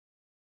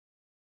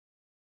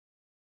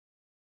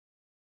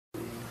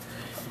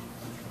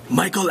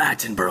Michael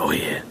Attenborough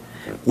here,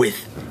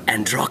 with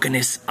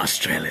Androcynus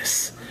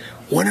australis,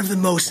 one of the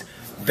most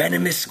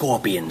venomous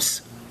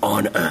scorpions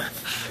on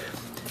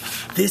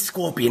Earth. This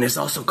scorpion is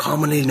also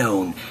commonly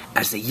known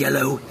as the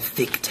yellow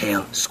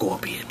thick-tailed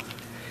scorpion.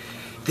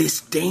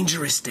 This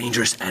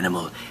dangerous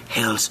animal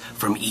hails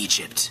from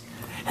Egypt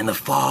and the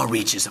far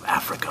reaches of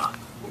Africa.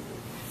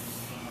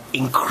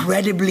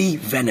 Incredibly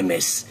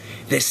venomous,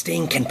 their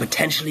sting can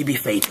potentially be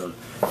fatal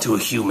to a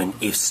human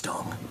if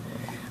stung.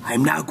 I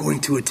am now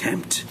going to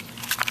attempt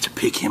to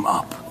pick him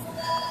up.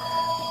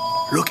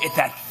 Look at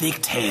that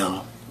thick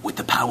tail with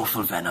the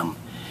powerful venom.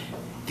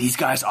 These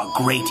guys are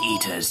great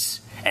eaters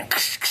and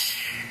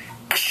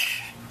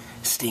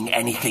sting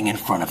anything in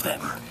front of them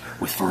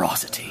with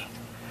ferocity.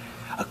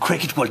 A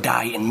cricket will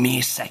die in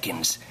mere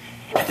seconds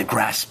at the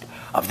grasp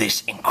of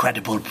this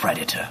incredible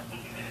predator.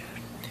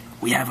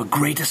 We have a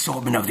great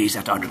assortment of these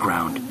at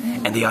Underground,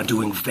 and they are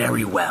doing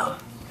very well.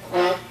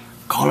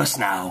 Call us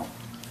now,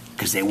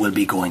 because they will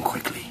be going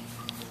quickly.